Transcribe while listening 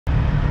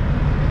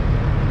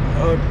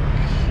Hold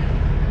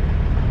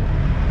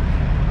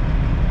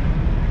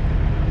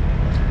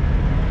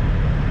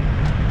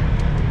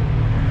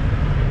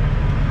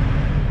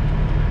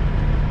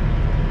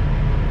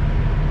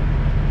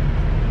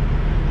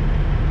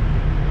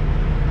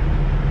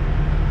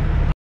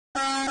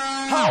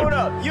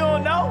up, you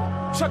don't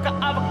know? Truck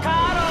of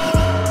avocado.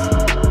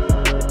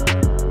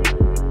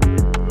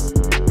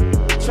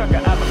 Truck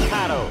of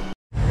avocado.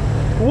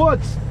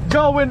 What's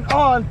going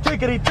on?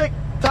 Tickety tick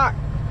tock.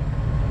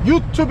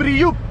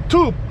 YouTube.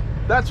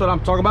 That's what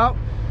I'm talking about.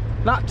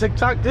 Not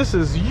TikTok. This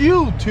is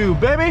YouTube,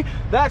 baby.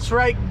 That's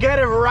right. Get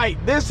it right.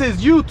 This is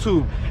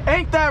YouTube.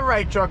 Ain't that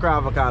right, Trucker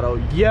Avocado?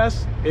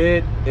 Yes,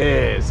 it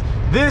is.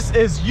 This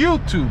is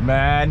YouTube,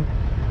 man.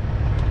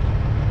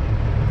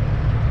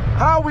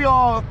 How we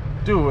all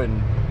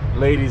doing,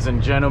 ladies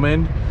and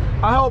gentlemen?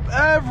 I hope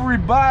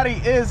everybody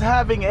is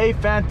having a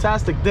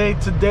fantastic day.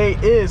 Today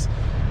is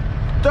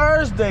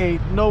Thursday,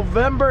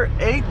 November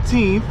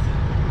 18th.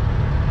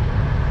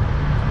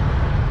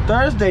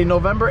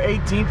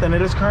 And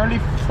it is currently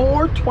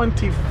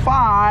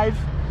 4:25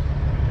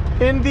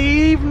 in the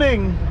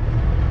evening.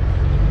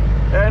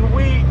 And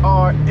we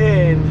are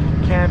in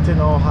Canton,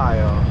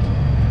 Ohio.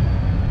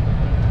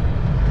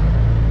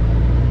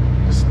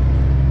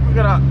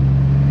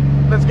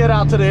 Let's get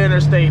out to the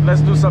interstate.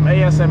 Let's do some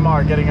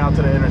ASMR getting out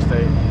to the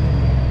interstate.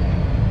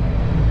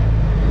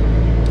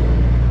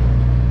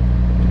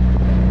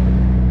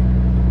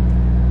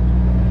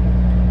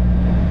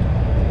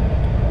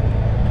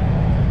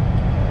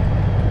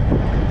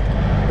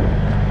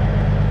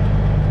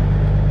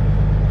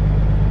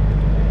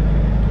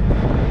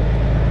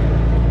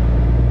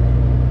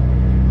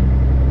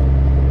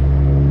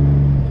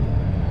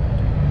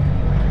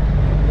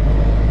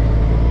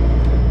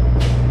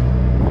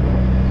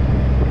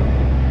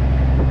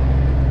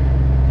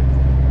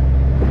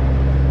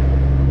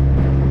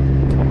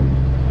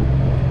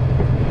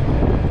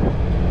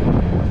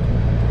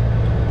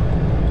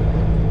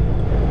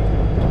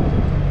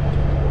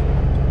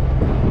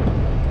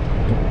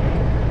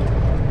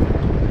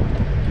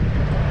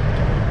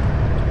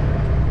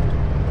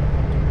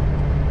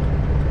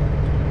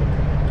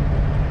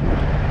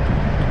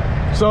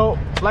 So,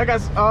 I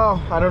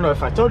don't know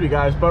if I told you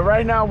guys, but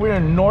right now we're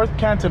in North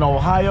Canton,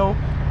 Ohio.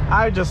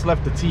 I just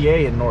left the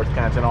TA in North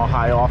Canton,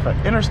 Ohio off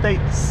of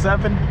Interstate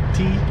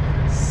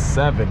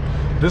 77.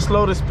 This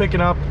load is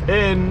picking up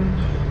in,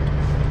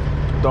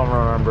 don't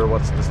remember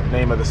what's the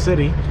name of the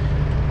city,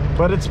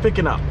 but it's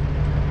picking up.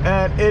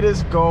 And it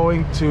is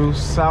going to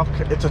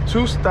it's a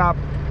 2-stop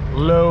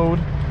load,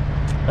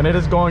 and it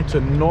is going to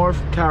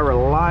North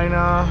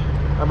Carolina.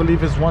 I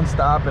believe it's 1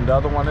 stop and the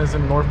other one is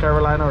in North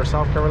Carolina or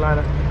South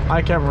Carolina.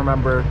 I can't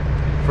remember.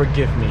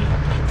 Forgive me,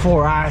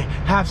 for I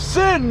have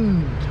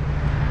sinned.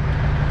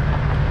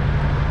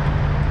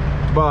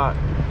 But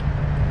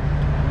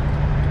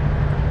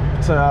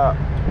it's a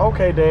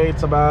okay day.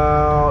 It's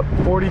about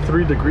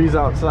 43 degrees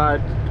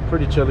outside.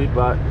 Pretty chilly,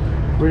 but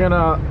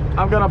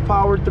I'm gonna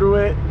power through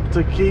it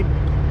to keep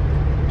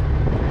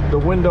the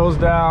windows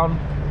down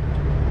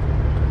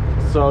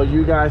so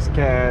you guys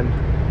can,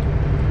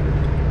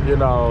 you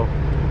know,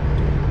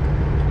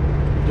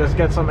 just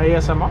get some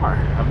ASMR.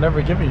 I've never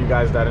given you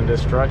guys that in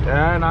this truck,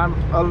 and I'm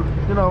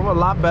you know, a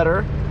lot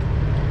better.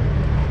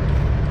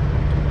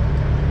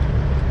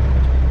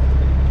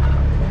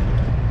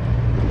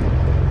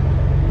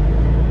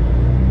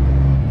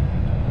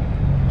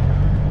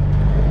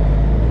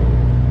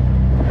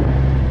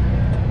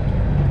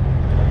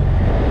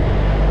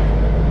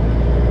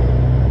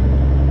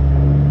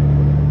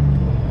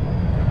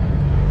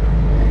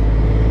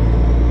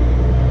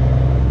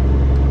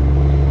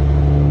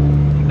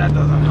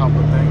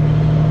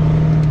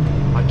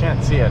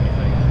 See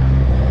anything.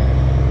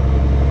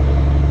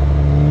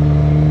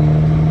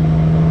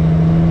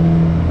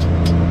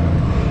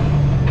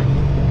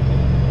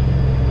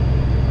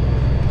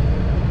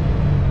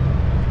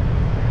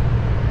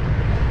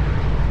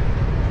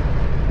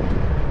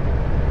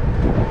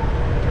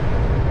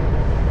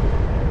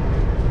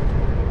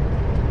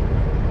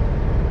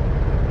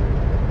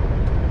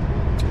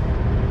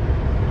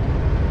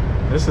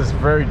 This is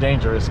very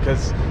dangerous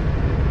because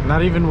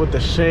not even with the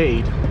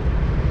shade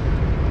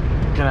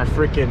can I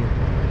freaking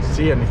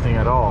see anything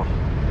at all.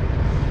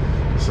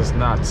 This is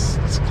nuts.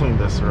 Let's clean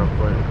this real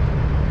quick.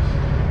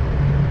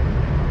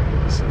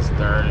 This is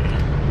dirty.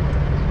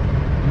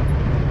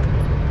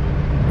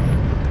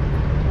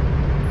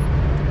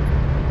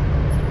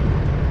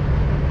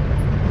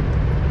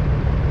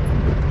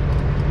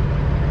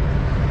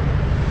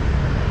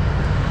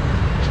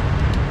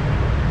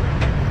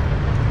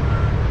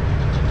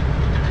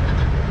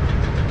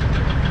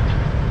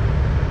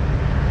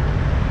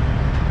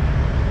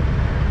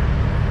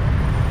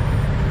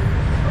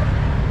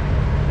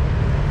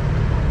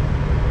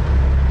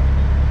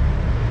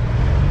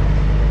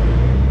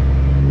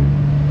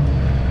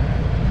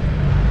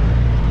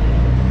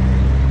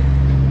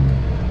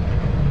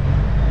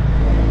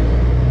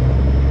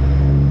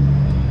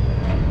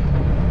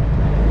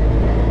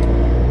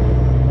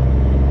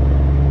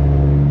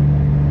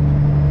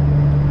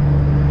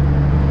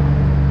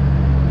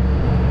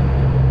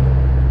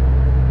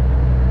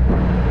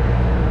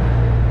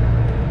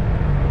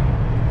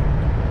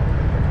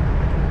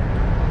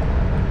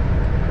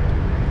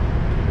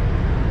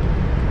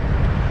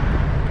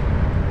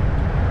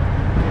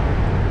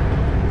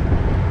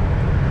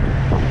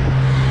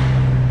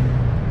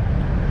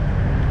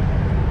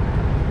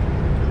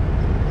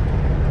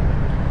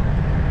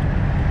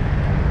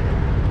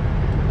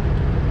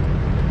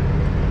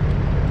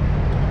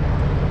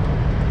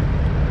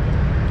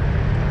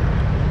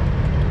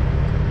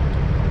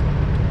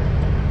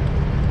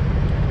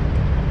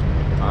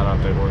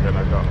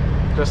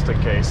 just in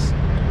case.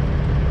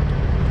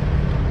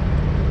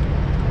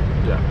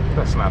 Yeah,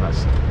 that's not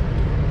us.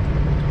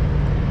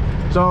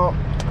 So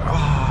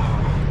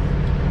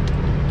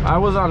I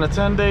was on a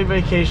 10-day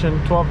vacation,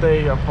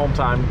 12-day of home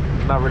time.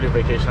 Not really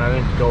vacation, I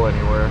didn't go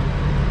anywhere.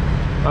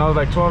 I was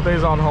like 12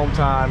 days on home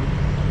time.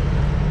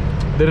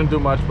 Didn't do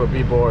much but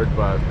be bored,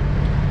 but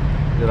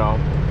you know,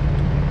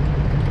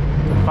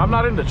 if I'm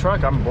not in the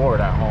truck, I'm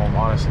bored at home,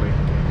 honestly.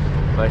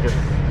 Like,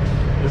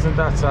 isn't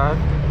that sad?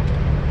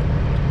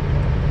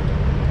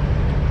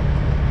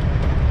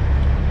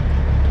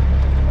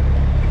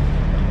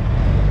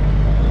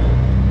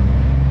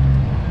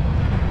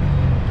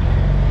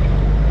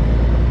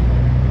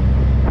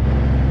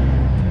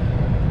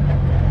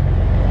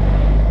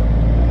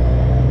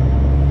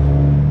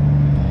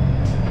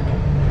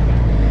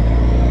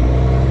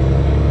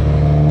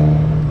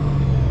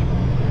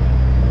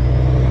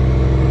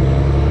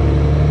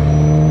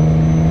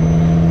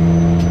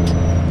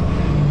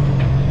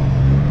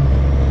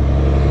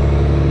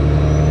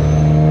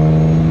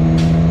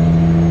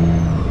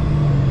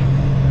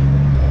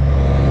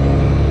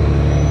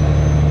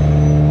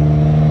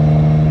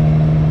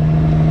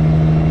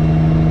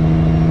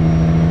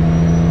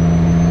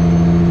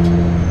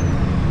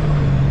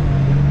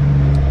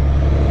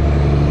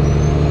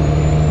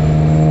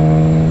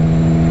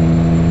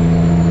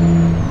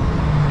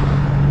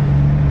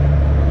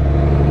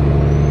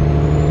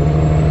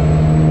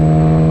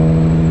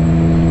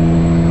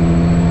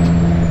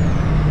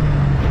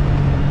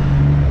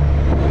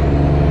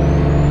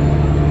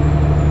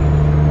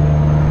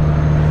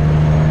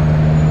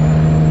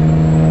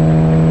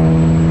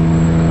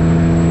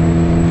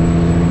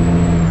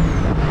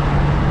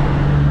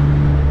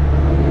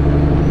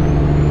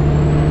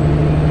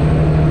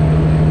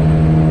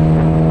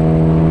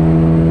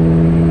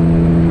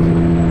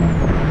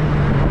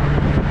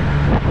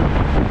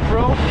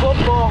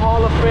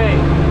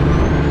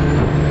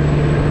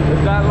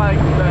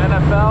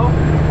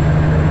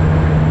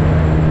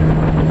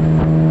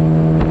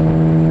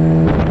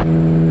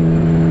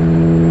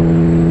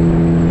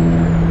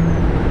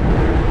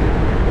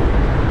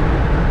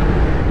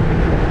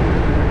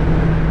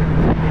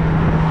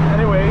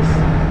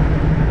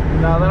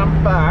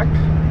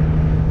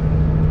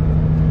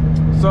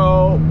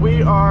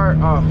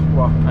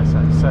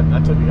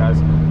 I told you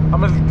guys.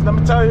 Let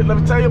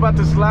me tell you about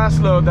this last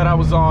load that I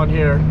was on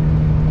here.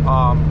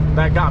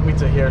 That got me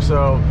to here.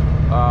 So,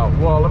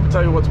 well, let me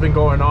tell you what's been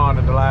going on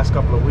in the last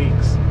couple of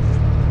weeks.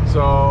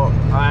 So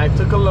I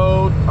took a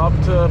load up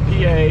to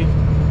PA.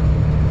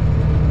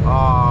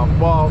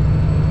 Well,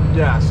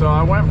 yeah. So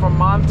I went from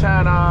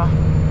Montana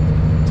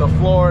to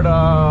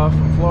Florida,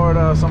 from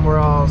Florida somewhere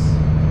else.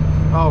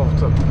 Oh,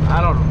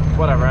 I don't know.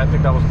 Whatever. I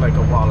think that was like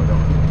a while ago.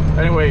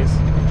 Anyways.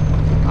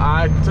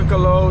 I took a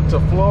load to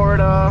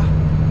Florida.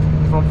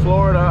 From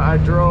Florida, I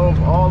drove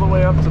all the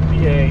way up to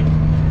PA.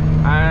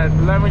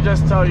 And let me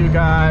just tell you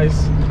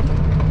guys,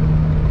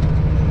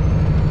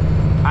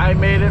 I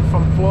made it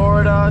from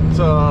Florida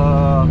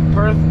to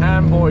Perth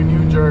Amboy,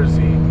 New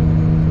Jersey.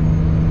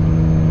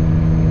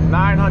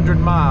 900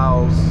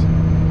 miles.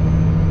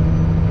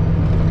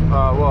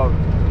 Well,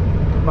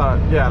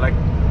 about, yeah, like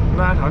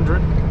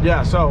 900.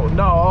 Yeah, so,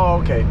 no, oh,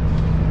 okay.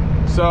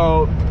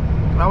 So,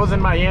 I was in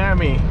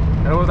Miami.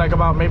 And it was like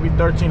about maybe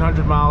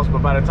 1,300 miles,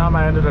 but by the time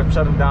I ended up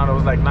shutting down, it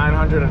was like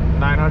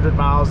 900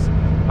 miles.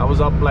 I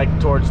was up like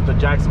towards the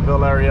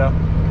Jacksonville area,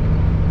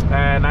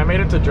 and I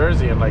made it to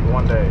Jersey in like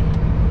one day.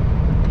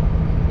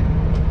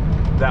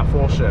 That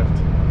full shift.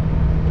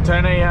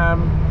 10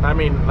 a.m. I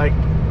mean, like,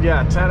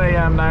 yeah, 10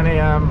 a.m., 9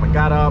 a.m. I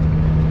got up,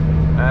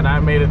 and I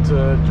made it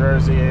to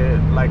Jersey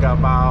like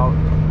about.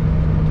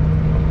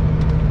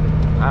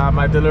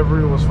 My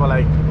delivery was for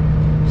like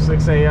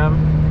 6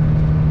 a.m.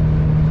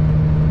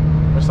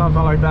 or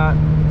something like that.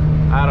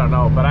 I don't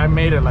know, but I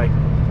made it like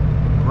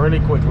really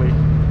quickly.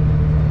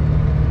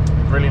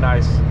 Really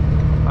nice.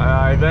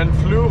 I then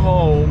flew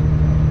home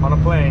on a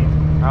plane.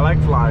 I like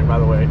flying, by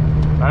the way.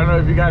 I don't know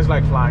if you guys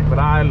like flying, but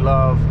I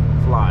love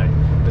flying,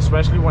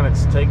 especially when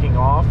it's taking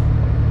off.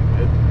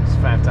 It's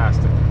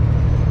fantastic.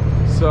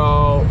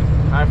 So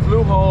I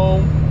flew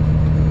home,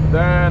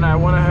 then I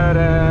went ahead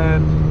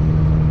and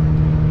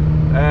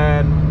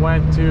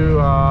went to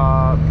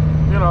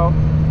you know,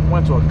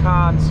 went to a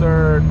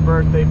concert,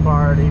 birthday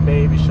party,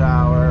 baby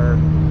shower,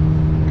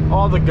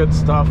 all the good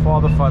stuff, all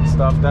the fun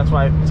stuff. That's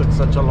why it took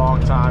such a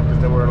long time,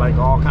 because they were like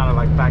all kind of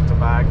like back to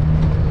back.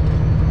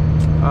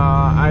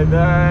 I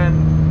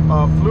then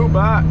flew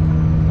back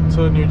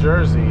to New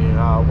Jersey,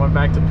 went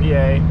back to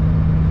PA,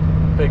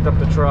 picked up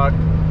the truck,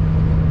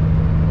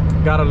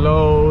 got a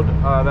load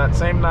that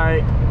same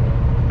night,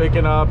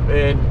 picking up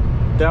in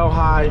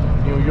Delhi,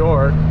 New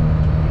York.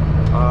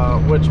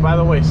 Which, by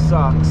the way,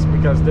 sucks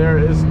because there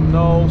is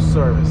no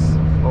service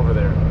over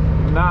there.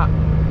 Not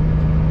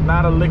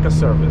a lick of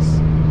service.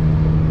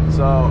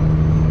 So,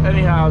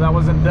 anyhow, that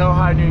was in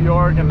Delhi, New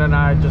York, and then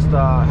I just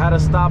had a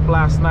stop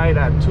last night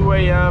at 2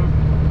 a.m.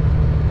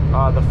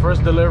 The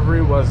first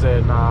delivery was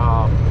in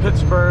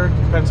Pittsburgh,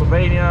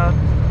 Pennsylvania,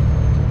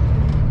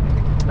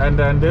 and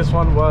then this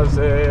one was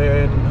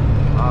in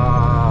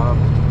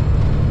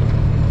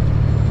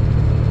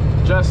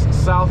just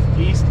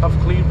southeast of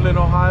Cleveland,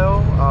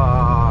 Ohio.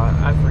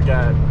 I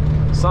forget,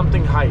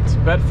 something Heights,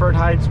 Bedford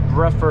Heights,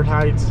 Breford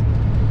Heights.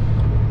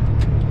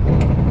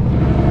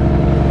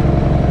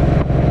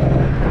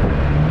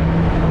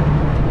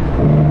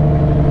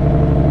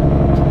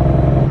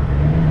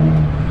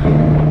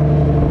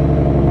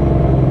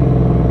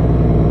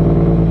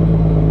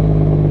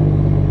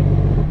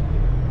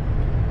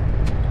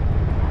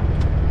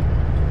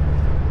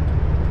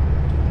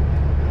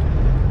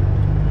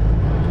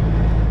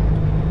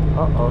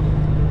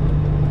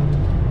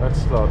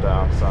 Let's slow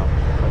down some.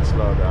 Let's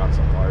slow down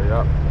some more.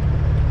 Yep.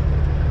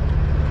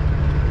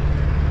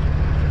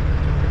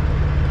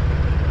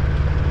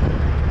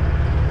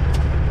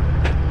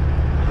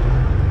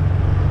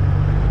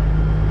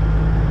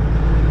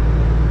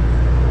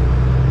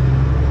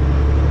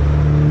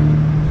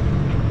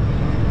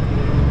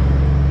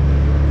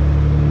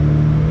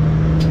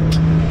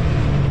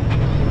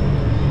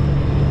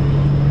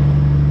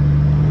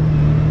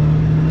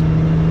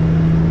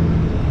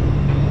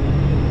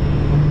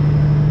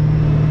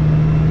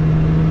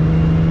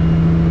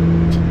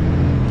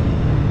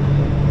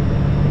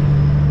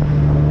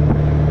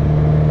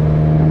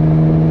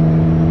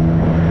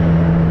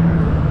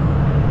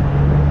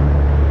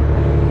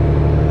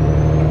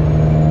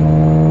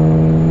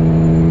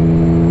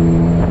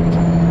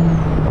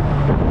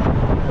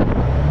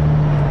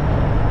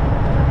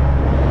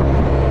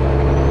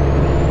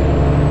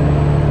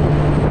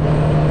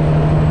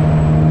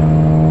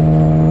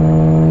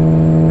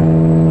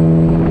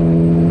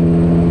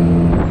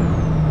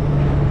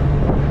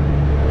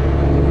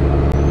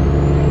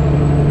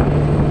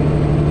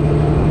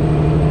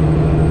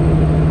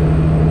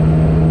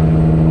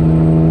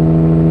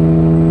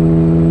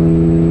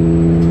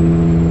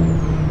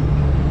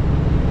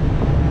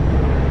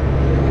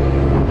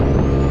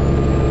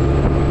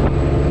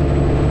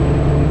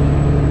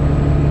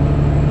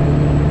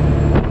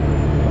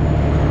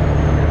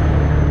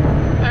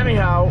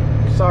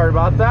 Sorry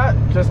about that.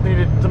 Just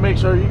needed to make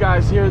sure you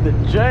guys hear the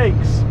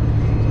Jakes.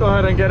 Let's go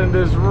ahead and get in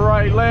this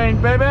right lane,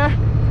 baby.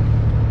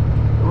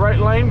 Right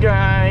lane,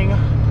 gang.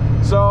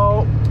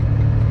 So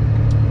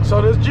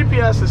this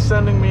GPS is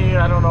sending me,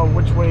 I don't know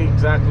which way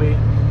exactly,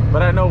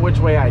 but I know which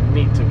way I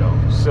need to go.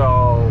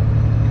 So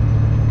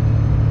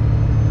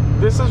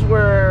this is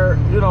where,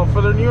 you know,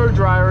 for the newer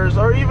drivers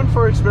or even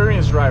for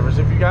experienced drivers,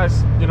 if you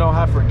guys, you know,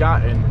 have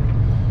forgotten,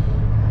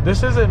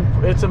 this isn't,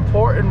 it's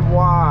important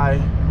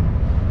why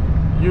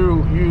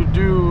you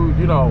do,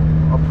 you know,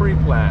 a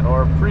pre-plan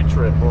or a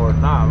pre-trip or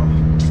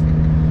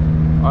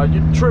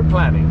trip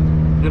planning,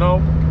 you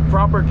know,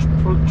 proper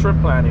trip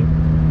planning.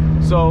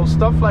 So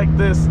stuff like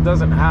this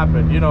doesn't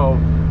happen. You know,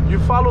 you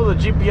follow the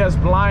GPS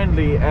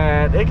blindly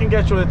and it can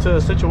get you into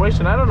a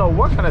situation. I don't know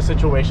what kind of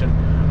situation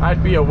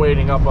I'd be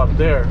awaiting up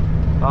there.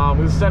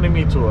 It's sending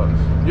me to a,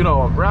 you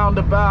know, a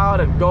roundabout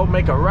and go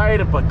make a right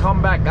but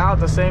come back out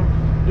the same,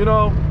 you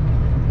know.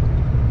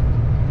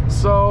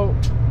 So,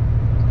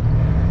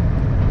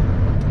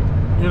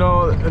 you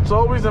know, it's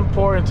always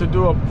important to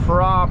do a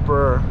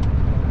proper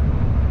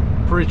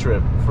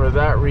pre-trip for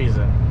that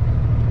reason,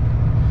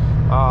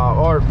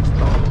 or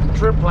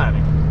trip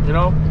planning, you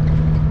know.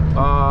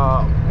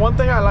 One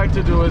thing I like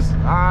to do is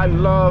I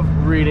love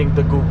reading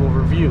the Google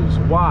reviews.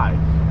 Why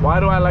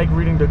do I like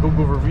reading the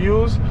Google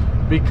reviews?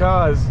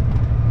 Because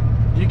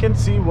you can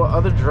see what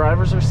other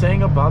drivers are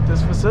saying about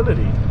this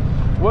facility,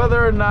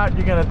 whether or not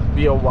you're gonna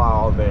be a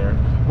while there,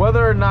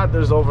 whether or not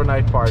there's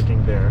overnight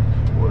parking there.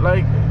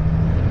 Like,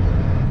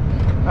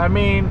 I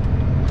mean,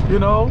 you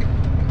know,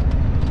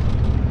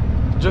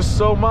 just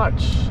so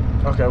much.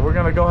 Okay, we're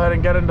gonna go ahead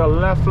and get in the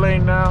left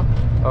lane now.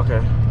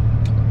 Okay,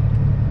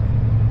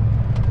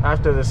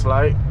 after this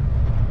light,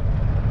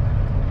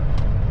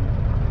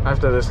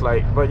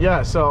 but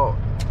yeah, so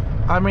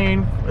I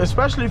mean,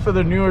 especially for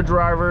the newer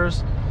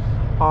drivers,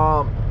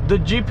 the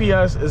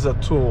GPS is a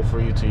tool for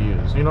you to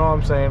use, you know what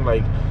I'm saying?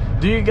 Like,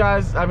 do you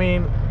guys, I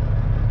mean,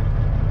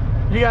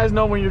 you guys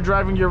know when you're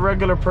driving your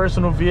regular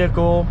personal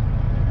vehicle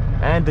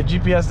and the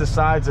GPS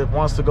decides it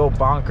wants to go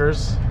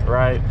bonkers,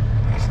 right?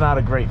 It's not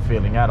a great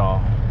feeling at all,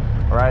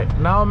 right?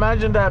 Now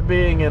imagine that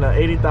being in an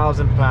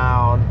 80,000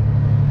 pound,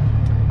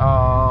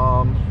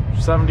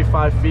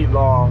 75 feet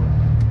long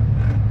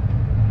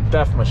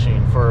death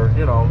machine for,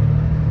 you know,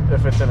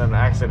 if it's in an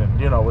accident,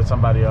 you know, with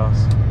somebody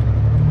else.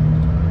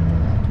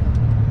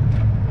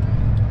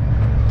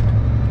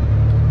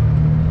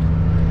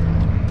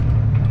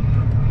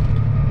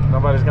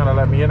 Nobody's gonna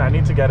let me in. I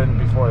need to get in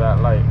before that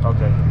light.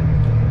 Okay.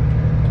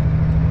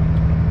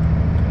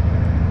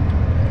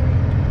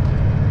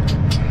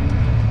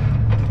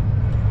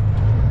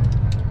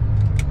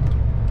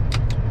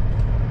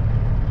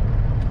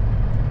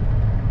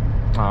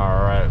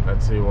 All right,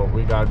 let's see what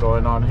we got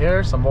going on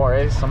here. Some more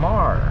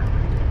ASMR.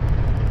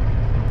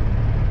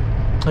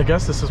 I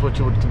guess this is what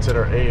you would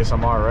consider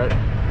ASMR, right?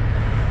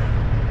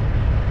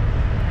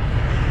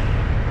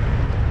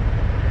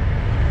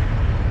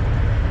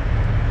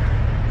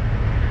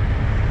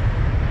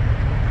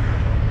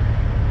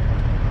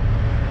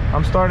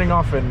 I'm starting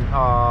off in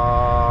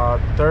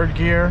third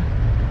gear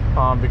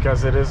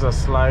because it is a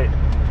slight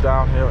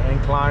downhill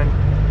incline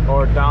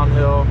or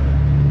downhill.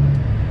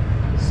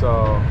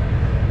 So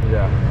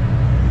yeah,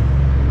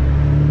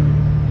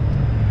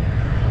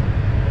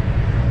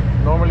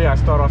 normally I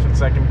start off in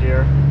second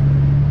gear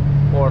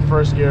or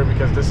first gear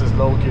because this is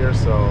low gear.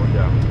 So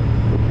yeah,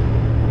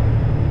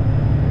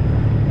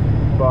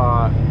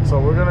 but so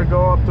we're gonna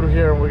go up through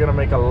here and we're gonna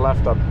make a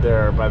left up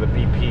there by the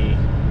BP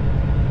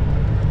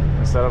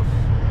instead of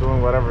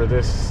doing whatever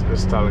this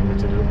is telling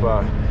me to do.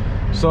 But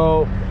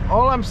so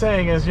all I'm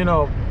saying is, you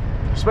know,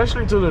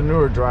 especially to the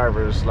newer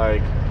drivers,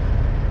 like,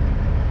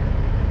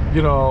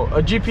 you know,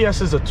 a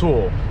GPS is a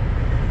tool.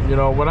 You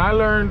know, when I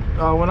learned,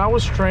 when I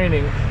was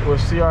training with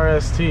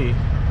CRST,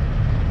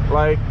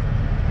 like,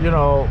 you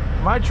know,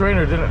 my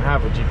trainer didn't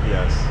have a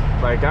GPS.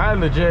 Like, I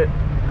legit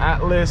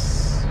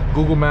Atlas,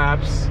 Google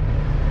Maps,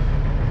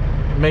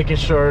 making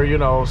sure, you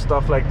know,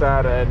 stuff like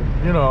that, and,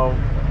 you know,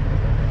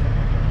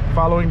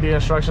 following the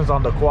instructions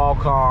on the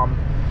Qualcomm,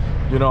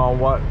 you know,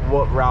 what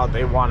route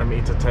they wanted me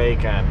to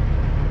take. And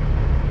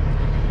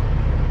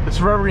it's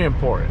very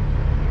important.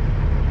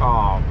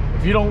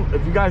 If you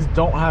guys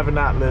don't have an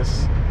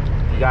Atlas,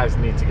 you guys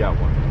need to get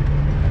one.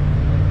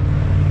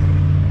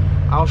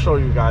 I'll show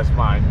you guys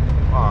mine,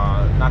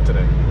 not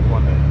today,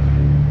 one day,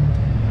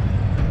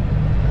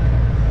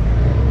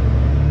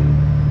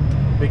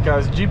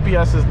 because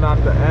GPS is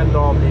not the end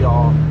all be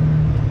all.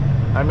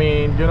 I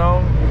mean, you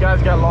know, you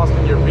guys get lost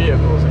in your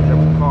vehicles and your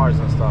cars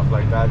and stuff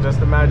like that.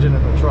 Just imagine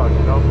in a truck,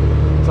 you know,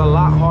 it's a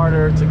lot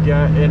harder to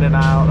get in and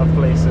out of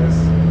places.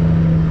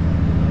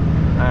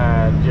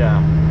 And yeah,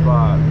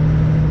 but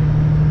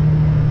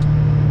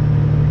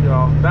you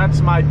know,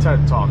 that's my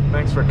TED Talk.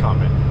 Thanks for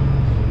coming.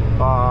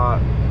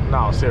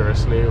 No,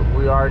 seriously,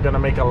 we are gonna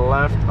make a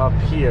left up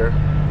here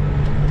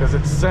because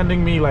it's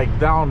sending me like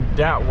down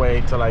that way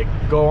to like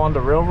go on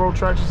the railroad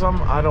tracks or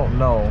something. I don't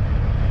know,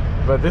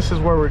 but this is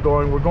where we're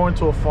going. We're going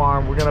to a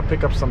farm. We're gonna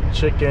pick up some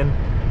chicken,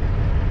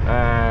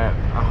 and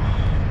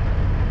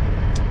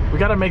we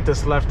gotta make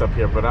this left up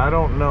here, but I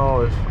don't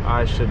know if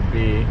I should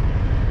be,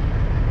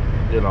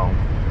 you know,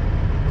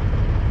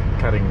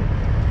 cutting,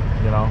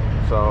 you know.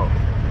 So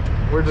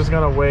we're just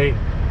gonna wait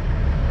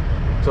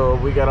till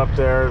we get up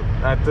there.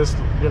 At this,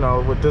 you know,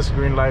 with this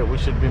green light, we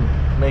should be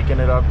making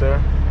it up there.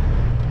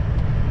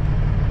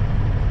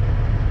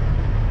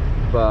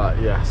 But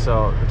yeah,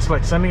 so it's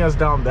like sending us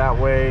down that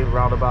way,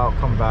 roundabout,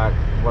 come back,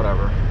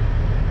 whatever.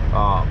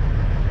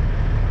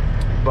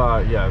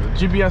 But yeah, the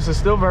GPS is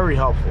still very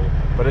helpful,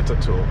 but it's a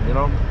tool, you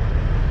know.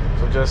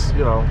 So just,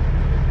 you know,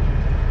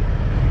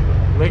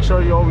 make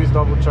sure you always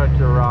double check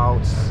your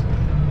routes,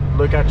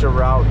 look at your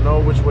route,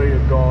 know which way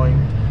you're going,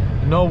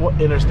 know what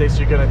interstates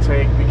you're gonna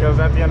take, because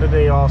at the end of the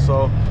day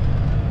also,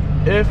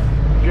 if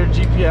your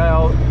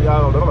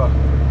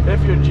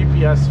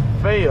GPS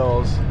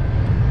fails,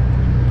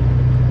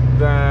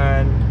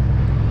 then,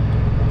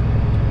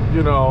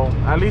 you know,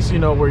 at least you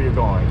know where you're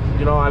going,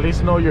 you know, at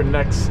least know your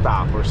next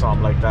stop or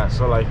something like that.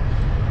 So like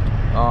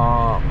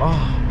oh,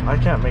 I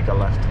can't make a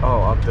left.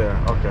 Oh, up there,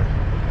 okay,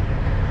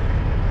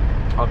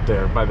 up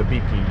there by the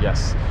BP,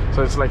 yes.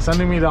 So it's like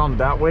sending me down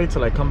that way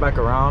till I come back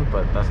around,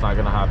 but that's not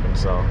gonna happen.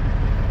 So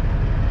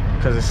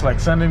because it's like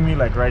sending me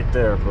like right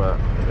there, but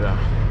yeah.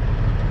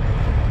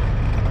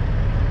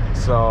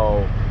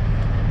 So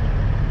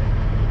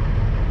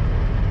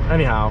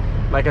anyhow,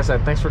 like I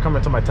said, thanks for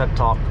coming to my TED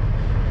Talk.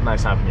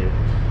 Nice having you.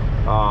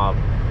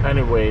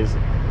 Anyways,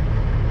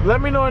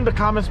 let me know in the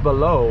comments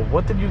below,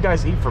 what did you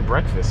guys eat for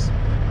breakfast?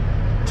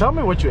 Tell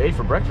me what you ate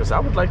for breakfast. I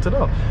would like to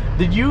know.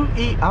 Did you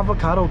eat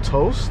avocado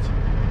toast?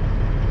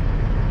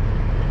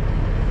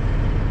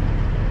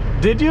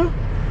 Did you?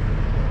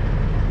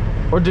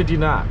 Or did you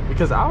not?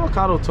 Because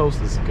avocado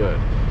toast is good.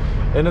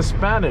 In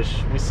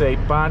Spanish, we say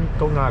pan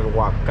con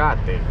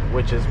aguacate,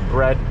 which is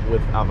bread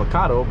with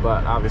avocado,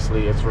 but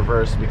obviously it's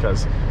reversed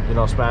because, you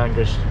know,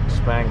 Spanish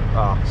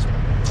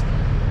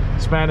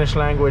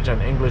language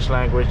and English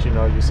language, you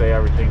know, you say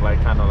everything like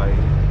kind of like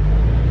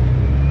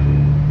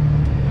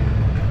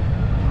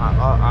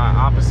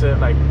opposite,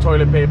 like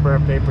toilet paper,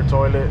 paper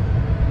toilet.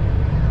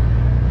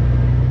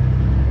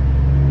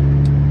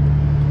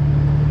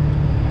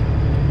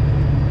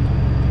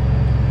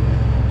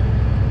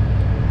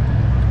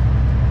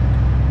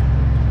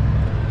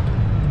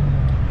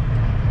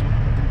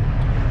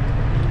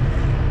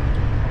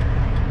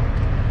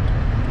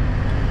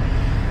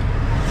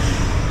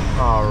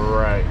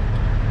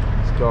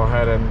 Go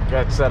ahead and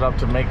get set up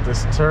to make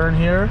this turn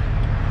here.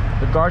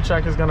 The guard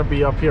check is going to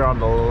be up here on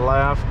the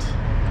left.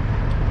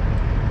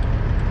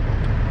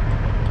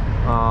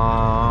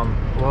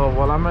 Well,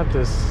 while I'm at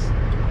this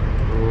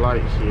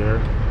light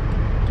here,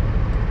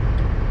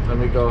 let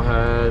me go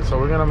ahead. So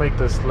we're going to make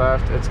this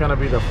left. It's going to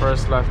be the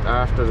first left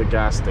after the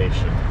gas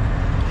station.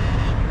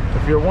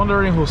 If you're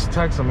wondering who's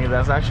texting me,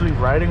 that's actually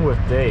Riding with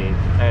Dave.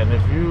 And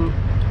if you,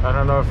 I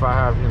don't know if I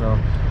have, you know,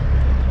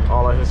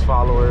 all of his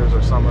followers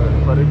or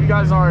something, but if you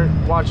guys aren't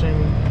watching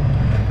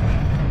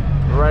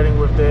Riding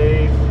with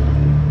Dave,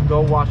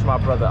 go watch my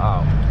brother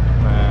out,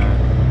 man.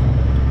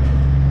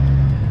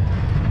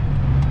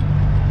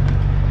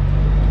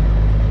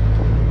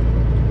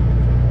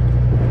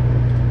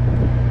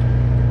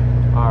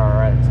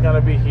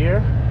 gonna be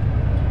here.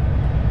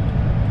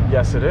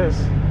 Yes, it is.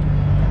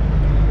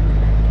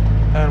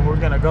 And we're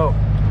gonna go.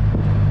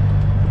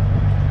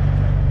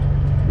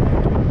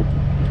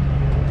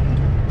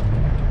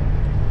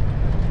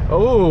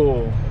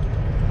 Oh,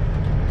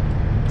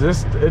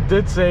 it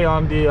did say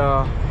on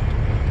the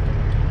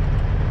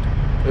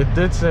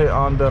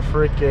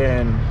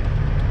freaking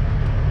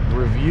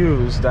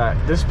reviews that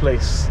this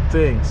place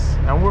stinks,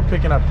 and we're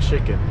picking up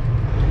chicken,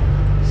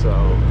 so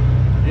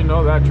you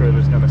know that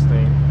trailer's gonna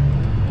stink.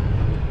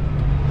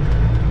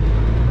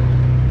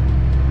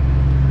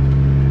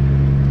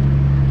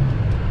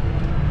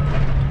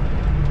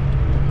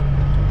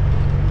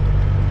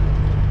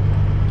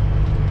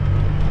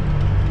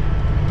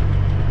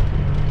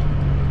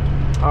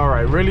 All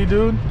right, really,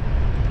 dude?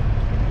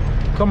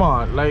 Come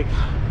on, like,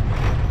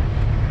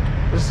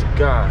 this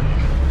guy,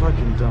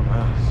 fucking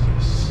dumbass.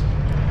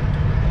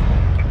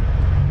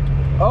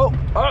 Oh,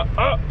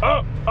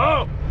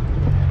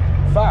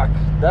 fuck.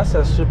 That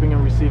says shipping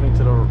and receiving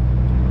to the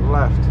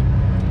left.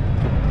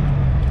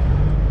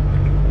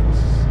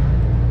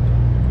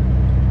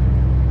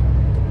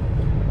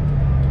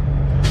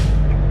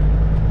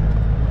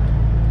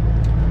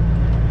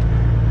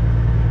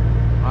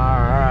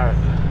 Alright.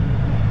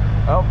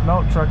 Oh,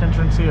 no, truck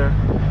entrance here.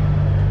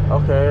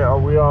 Okay, are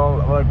we all,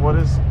 like, what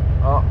is,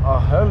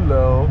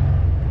 hello.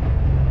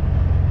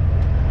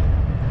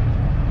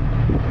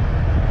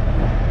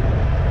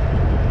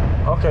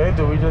 Okay,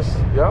 do we just,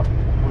 yep,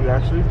 we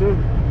actually do.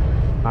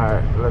 All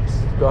right, let's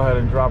go ahead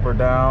and drop her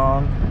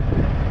down.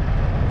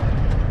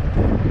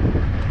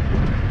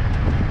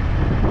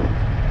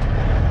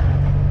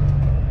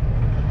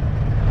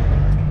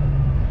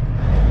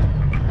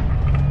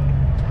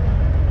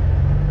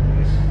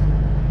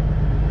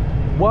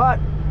 What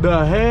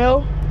the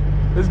hell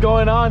is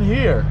going on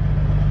here?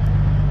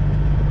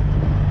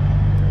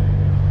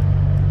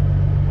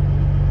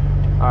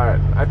 All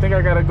right, I think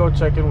I gotta go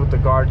check in with the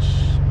guard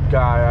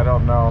guy. I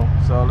don't know,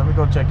 so let me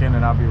go check in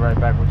and I'll be right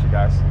back with you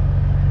guys.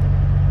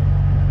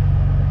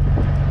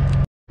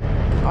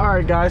 All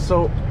right, guys,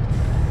 so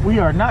we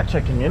are not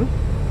checking in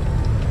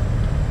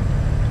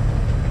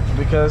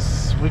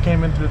because we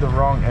came in through the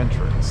wrong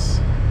entrance,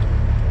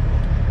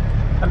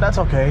 and that's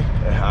okay.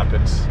 It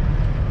happens.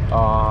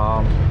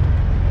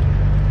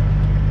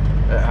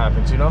 It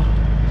happens, you know.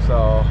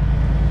 So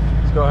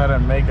let's go ahead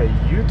and make a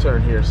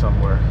U-turn here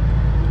somewhere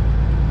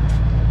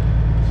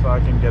so I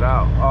can get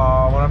out.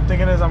 What I'm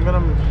thinking I'm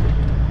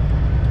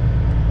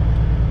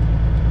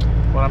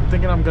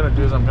gonna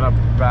do is I'm gonna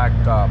back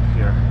up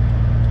here.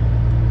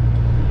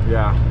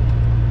 Yeah,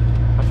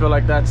 I feel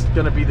like that's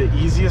gonna be the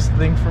easiest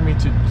thing for me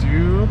to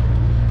do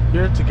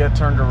here to get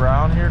turned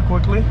around here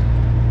quickly,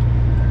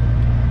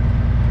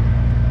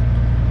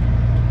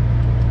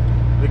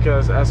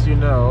 because as you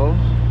know,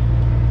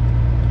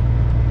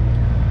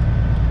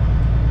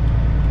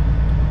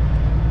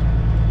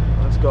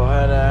 let's go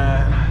ahead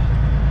and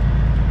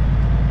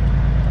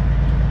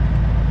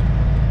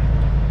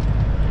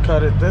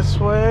cut it this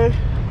way.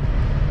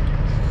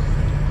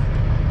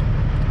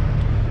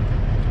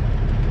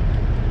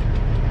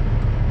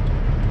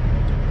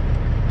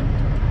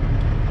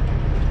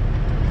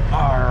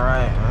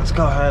 Alright, let's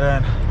go ahead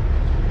and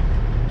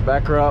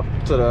back her up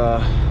to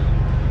the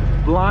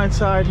blind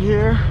side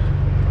here.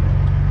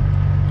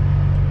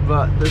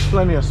 But there's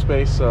plenty of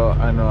space, so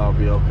I know I'll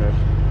be okay.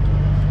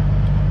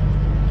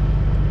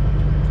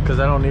 Because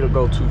I don't need to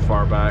go too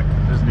far back.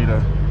 I just need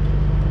to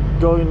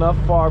go enough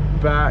far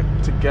back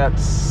to get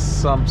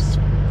some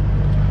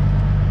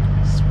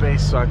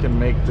space so I can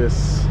make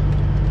this.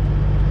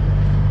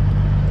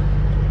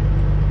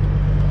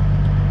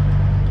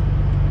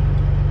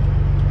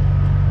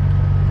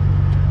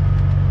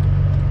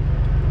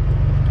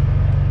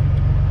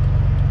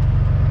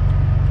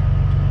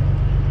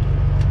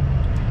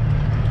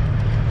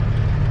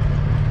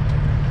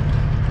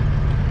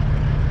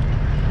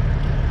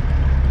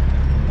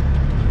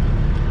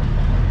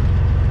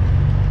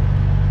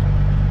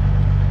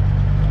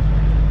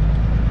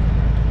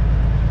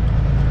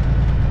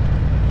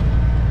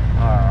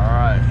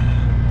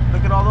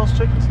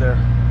 Chickens there,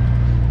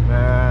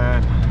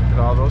 man. Look at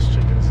all those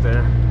chickens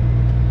there.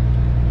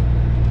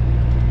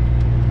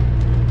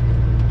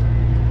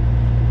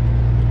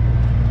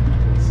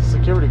 It's the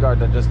security guard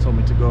that just told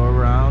me to go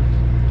around.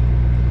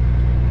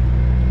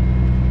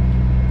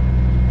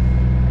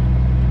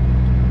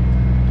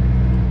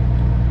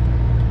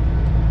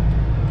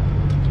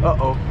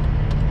 Uh-oh,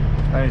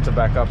 I need to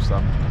back up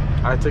some.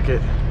 I took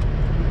it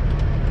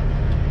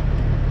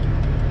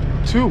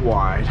too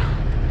wide,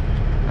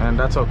 and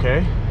that's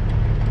okay.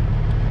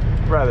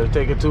 Rather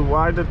take it too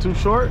wide than too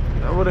short.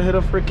 I would have hit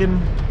a freaking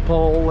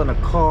pole and a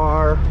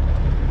car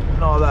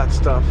and all that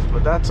stuff,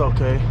 but that's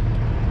okay.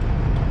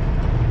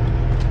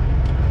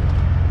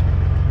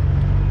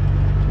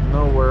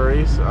 No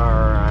worries. All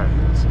right,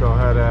 let's go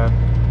ahead and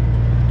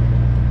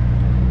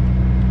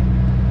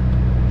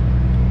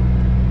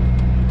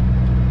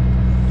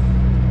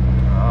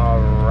all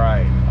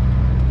right.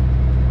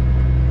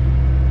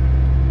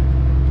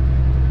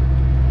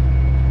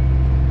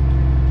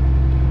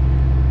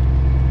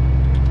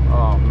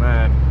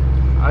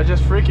 I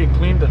just freaking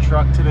cleaned the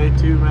truck today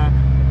too, man.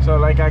 So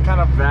like I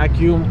kind of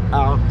vacuum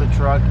out the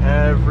truck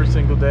every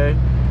single day,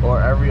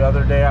 or every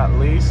other day at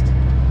least.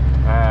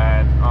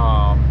 And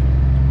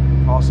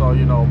also,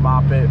 you know,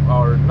 mop it,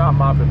 or not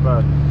mop it,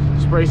 but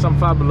spray some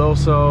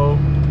Fabuloso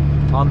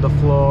on the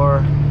floor.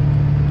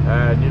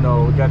 And you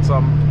know, we got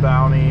some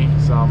Bounty,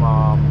 some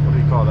what do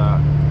you call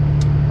that,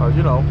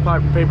 you know,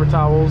 paper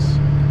towels.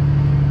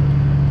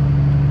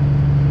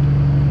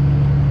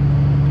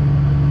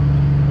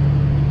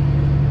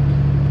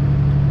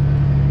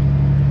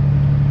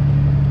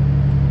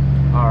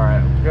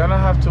 Alright, I'm gonna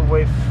have to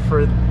wait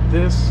for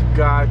this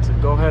guy to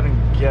go ahead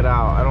and get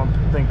out. I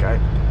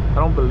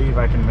don't believe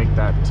I can make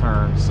that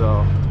turn,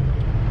 so,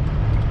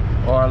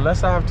 or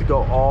unless I have to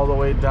go all the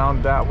way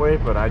down that way,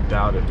 but I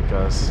doubt it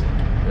because,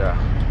 yeah.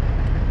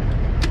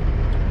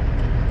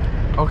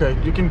 Okay,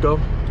 you can go.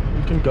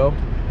 You can go.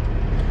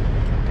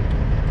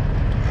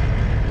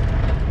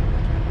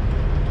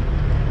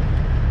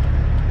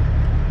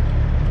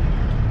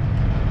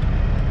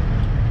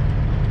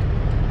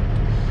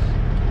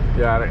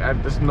 Yeah,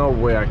 there's no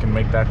way I can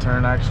make that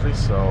turn actually,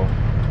 so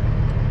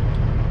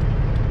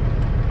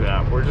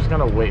yeah, we're just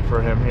gonna wait for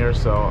him here.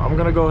 So I'm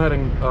gonna go ahead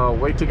and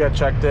wait to get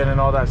checked in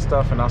and all that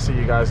stuff, and I'll see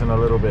you guys in a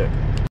little bit.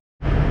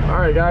 All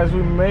right, guys,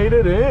 we made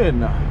it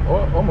in.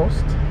 Oh,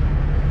 almost.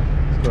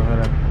 Let's go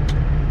ahead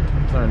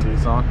and turn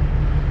these on.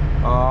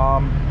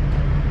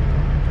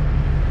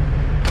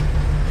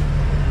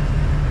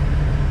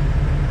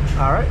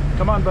 All right,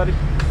 come on, buddy.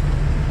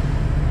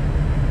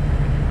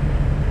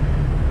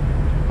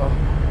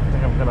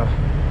 I'm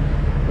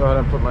gonna go ahead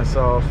and put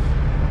myself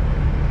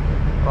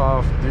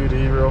off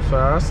duty real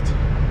fast.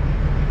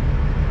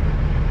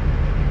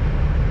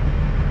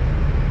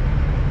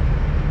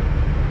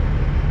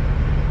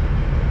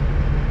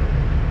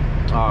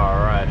 All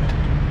right,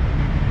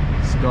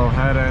 let's go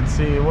ahead and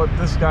see what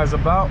this guy's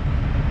about.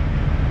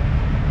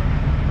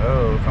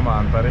 Oh, come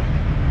on, buddy.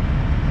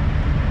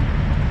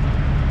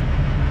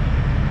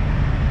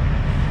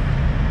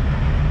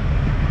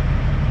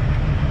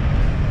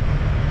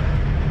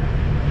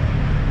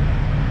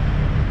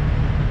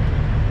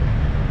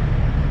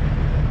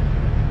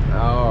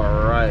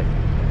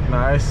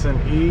 Nice and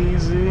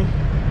easy.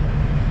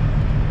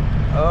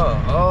 Oh.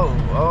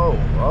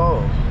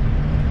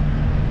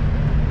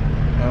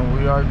 And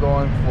we are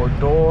going for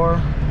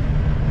door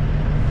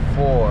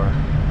 4.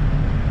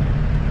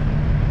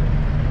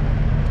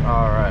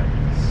 All right.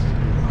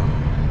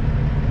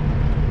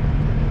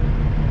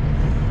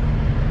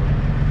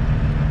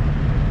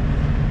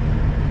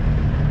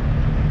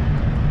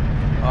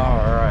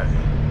 All right.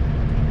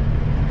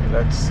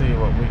 Let's see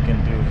what we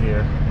can do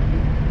here.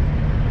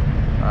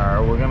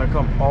 Alright, we're gonna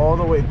come all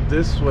the way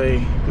this way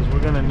because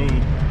we're gonna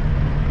need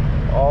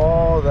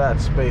all that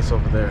space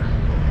over there,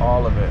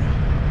 all of it.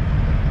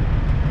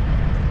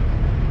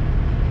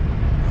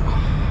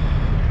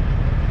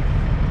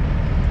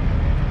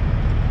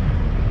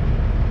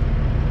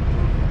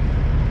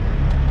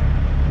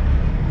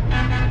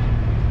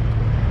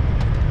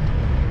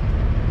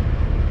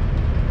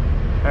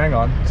 Hang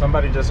on,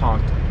 somebody just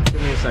honked.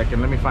 Give me a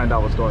second, let me find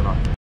out what's going on.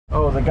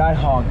 Oh, the guy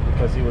honked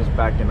because he was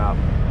backing up.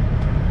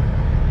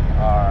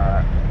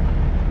 Alright.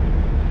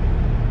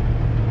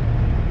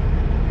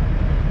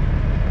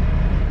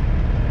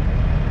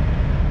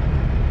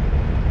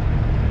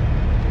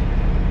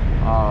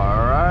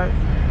 Alright.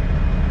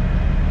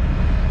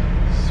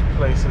 This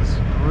place is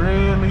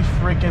really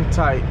freaking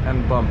tight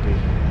and bumpy.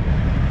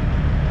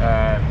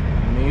 And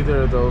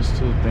neither of those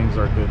two things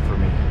are good for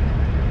me.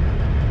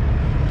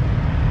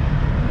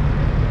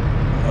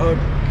 Okay.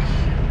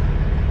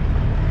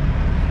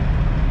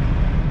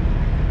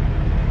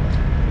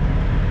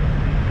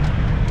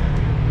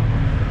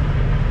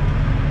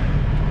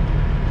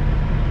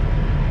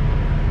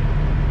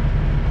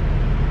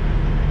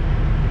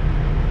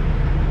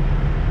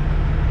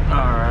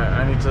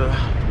 To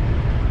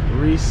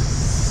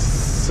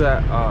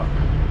reset up.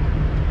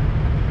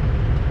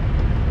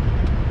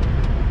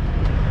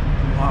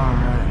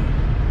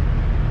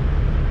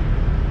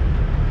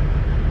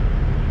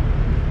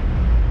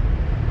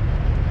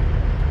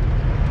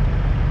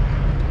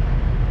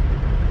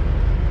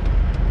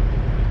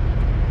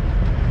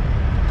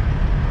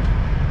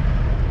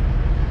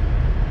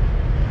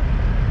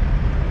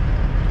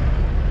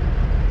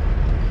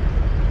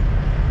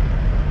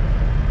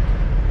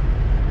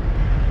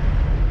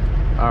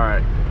 All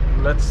right.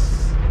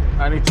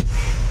 I need to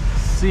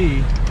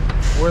see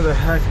where the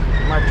heck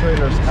my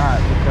trailer's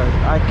at because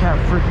I can't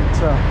freaking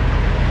tell.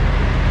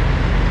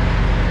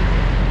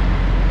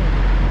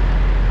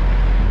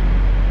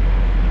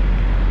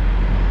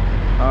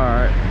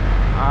 Alright,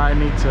 I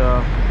need to,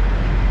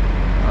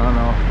 I don't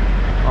know.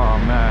 Oh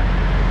man,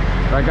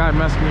 that guy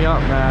messed me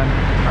up, man.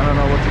 I don't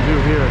know what to do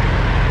here.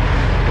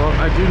 Well,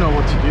 I do know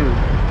what to do,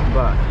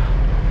 but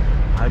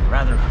I'd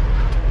rather,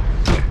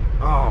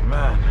 oh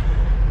man,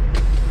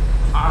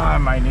 I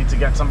might need to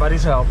get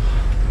somebody's help.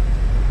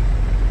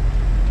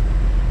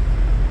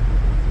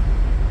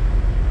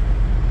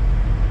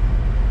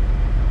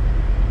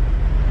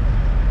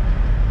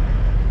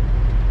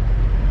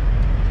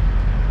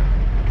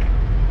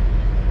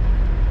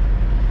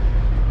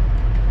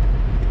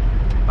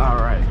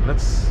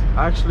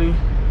 actually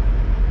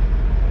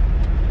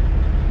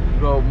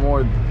go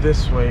more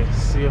this way,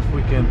 see if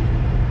we can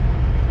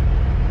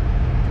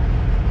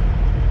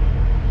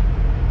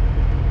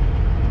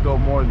go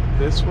more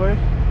this way,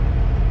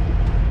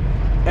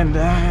 and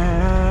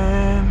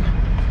then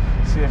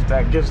see if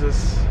that gives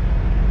us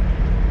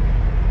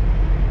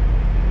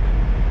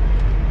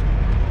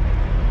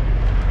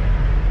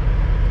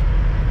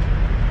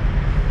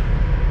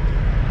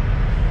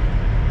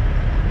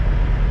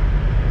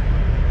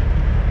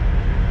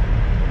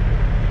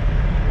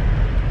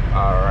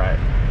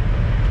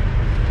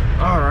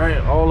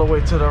all the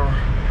way to the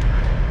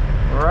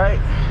right.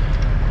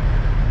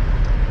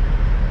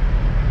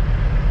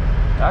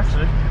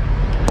 Actually,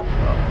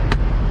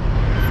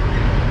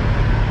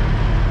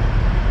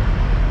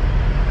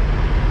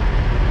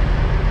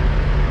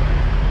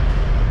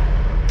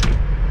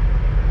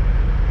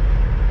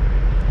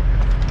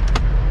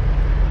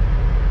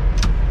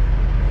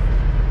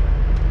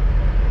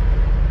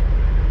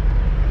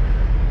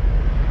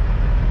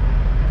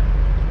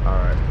 all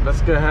right,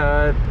 let's go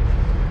ahead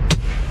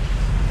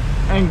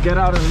and get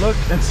out and look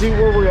and see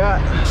where we're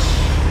at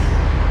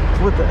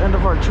with the end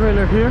of our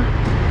trailer here.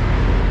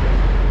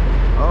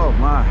 Oh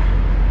my.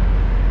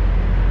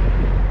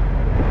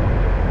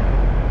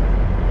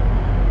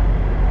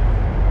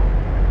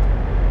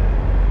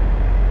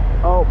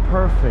 Oh,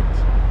 perfect.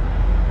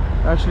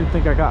 I actually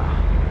think I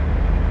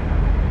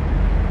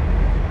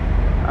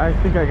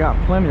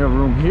got plenty of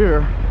room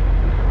here.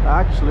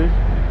 Actually,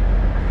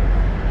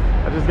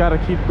 I just gotta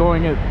keep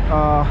going it,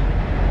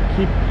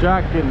 keep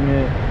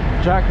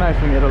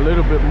jackknifing it a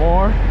little bit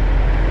more,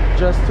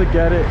 just to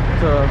get it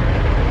to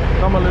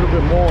come a little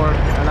bit more,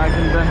 and I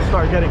can then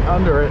start getting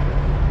under it,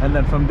 and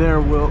then from there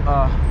we'll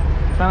kind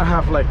of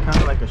have like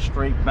a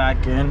straight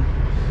back in,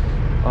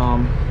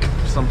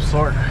 some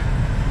sort.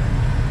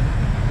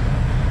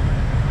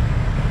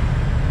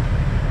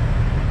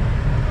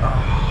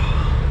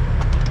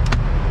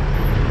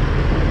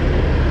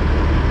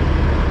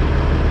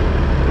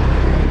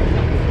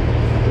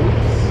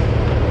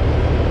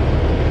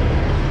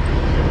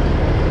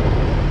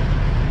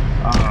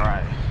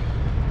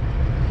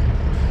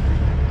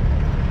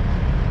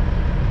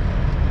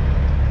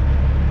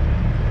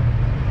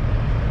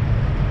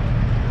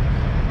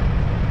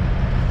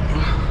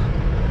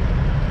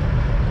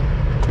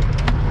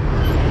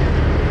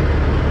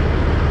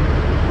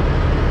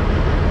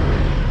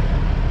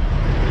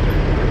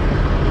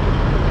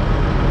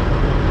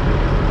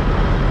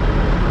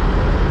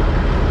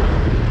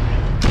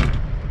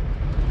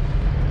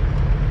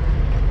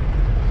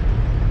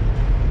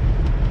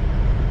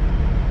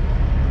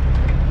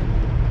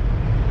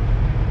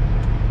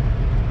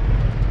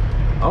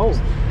 Oh,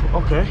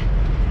 okay.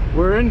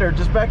 We're in there,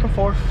 just back and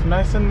forth,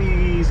 nice and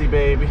easy,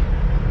 baby.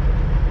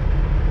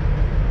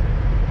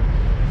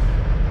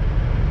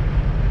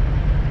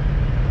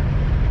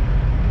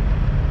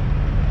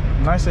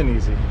 Nice and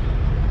easy.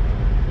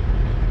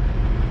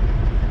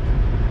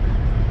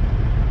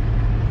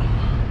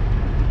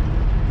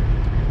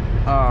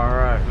 All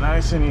right,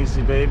 nice and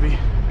easy, baby.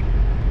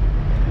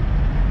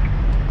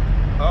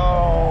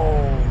 Oh.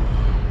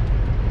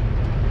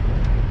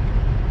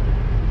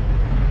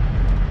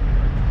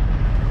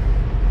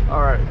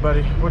 All right,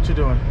 buddy, what you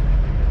doing?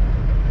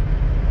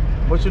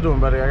 What you doing,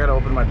 buddy? I gotta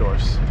open my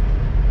doors.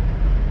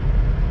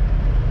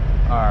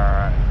 All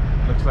right,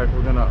 looks like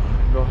we're gonna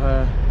go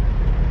ahead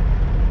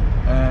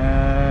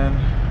and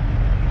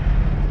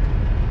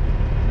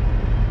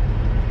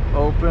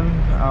open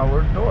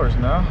our doors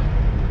now.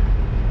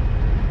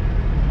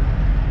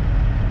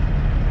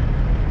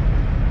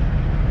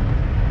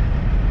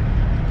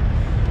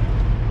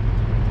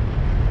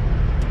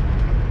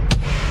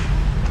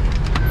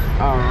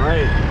 All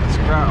right, let's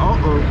grab,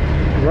 uh-oh,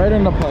 right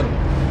in the puddle.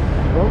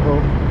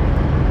 Uh-oh.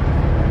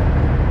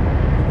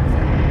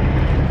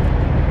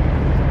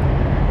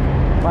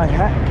 My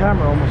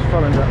camera almost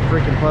fell in that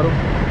freaking puddle.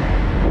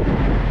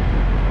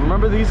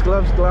 Remember these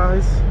gloves,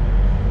 guys?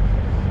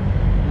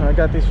 I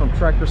got these from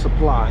Tractor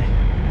Supply.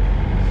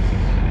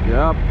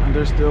 Yep, and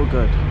they're still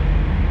good.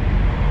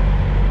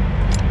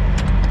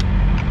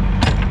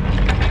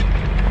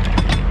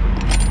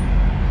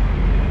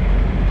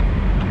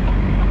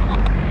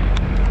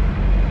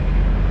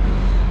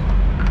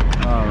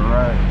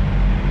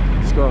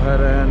 Go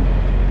ahead and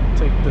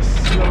take the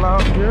seal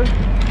out here.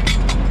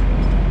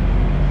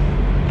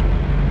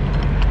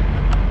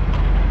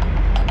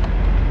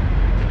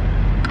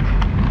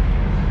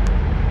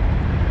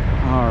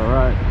 All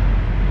right.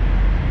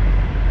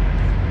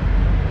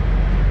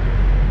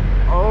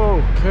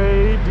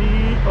 Okay,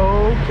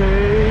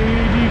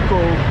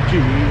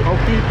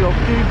 okie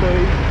dokie,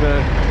 baby.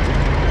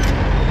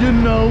 You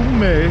know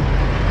me.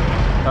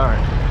 All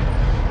right.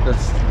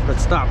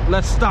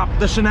 Let's stop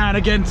the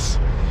shenanigans.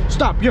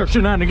 Stop your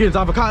shenanigans,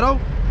 avocado.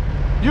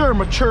 You're a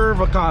mature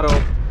avocado.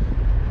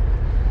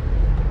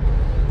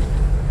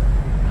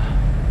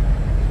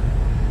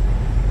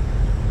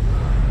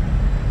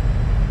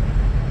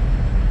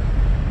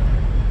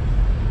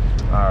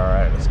 All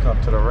right, let's come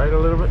to the right a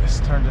little bit. Let's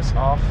turn this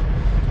off.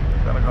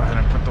 Gotta go ahead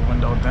and put the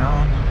window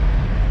down.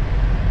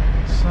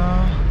 So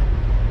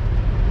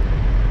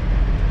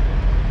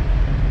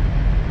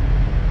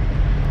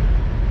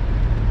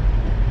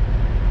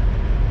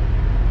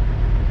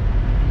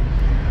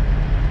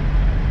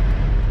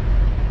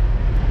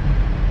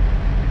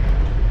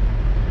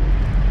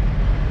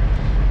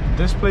if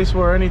this place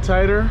were any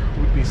tighter,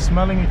 we'd be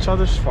smelling each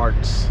other's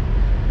farts.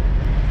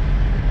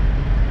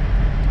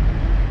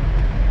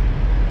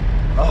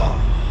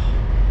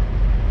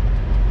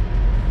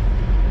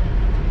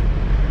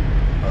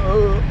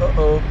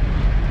 Uh-oh.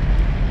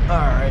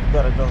 Alright,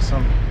 gotta go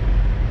some.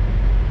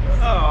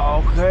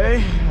 Oh,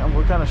 okay. And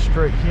we're kind of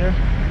straight here.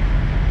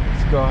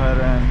 Let's go ahead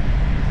and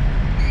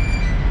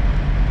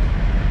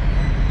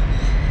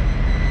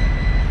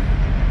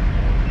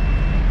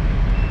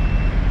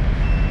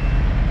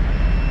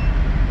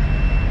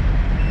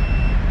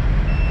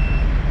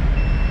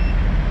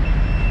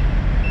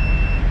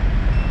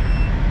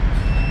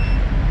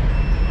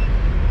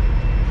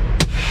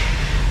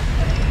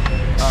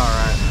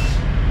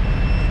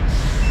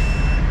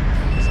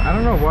I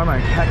don't know why my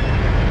heck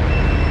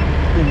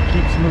thing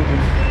keeps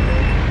moving.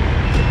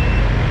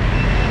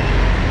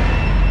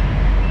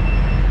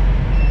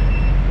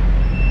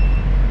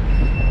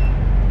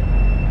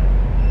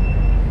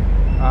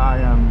 I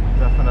am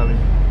definitely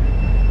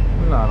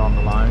not on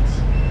the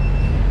lines.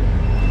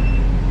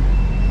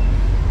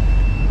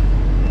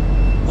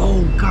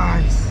 Oh,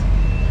 guys,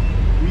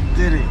 we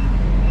did it.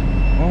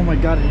 Oh my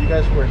God, and you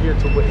guys were here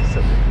to witness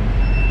it.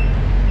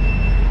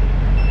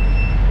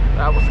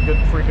 That was a good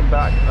freaking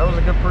back. That was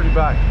a good pretty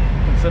back,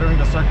 considering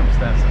the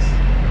circumstances.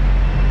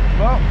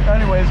 Well,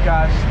 anyways,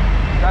 guys,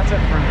 that's it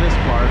for this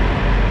part.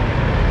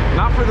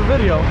 Not for the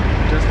video,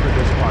 just for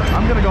this part.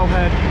 I'm gonna go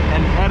ahead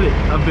and edit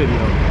a video.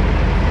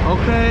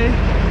 Okay,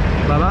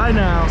 bye-bye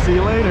now. See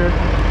you later.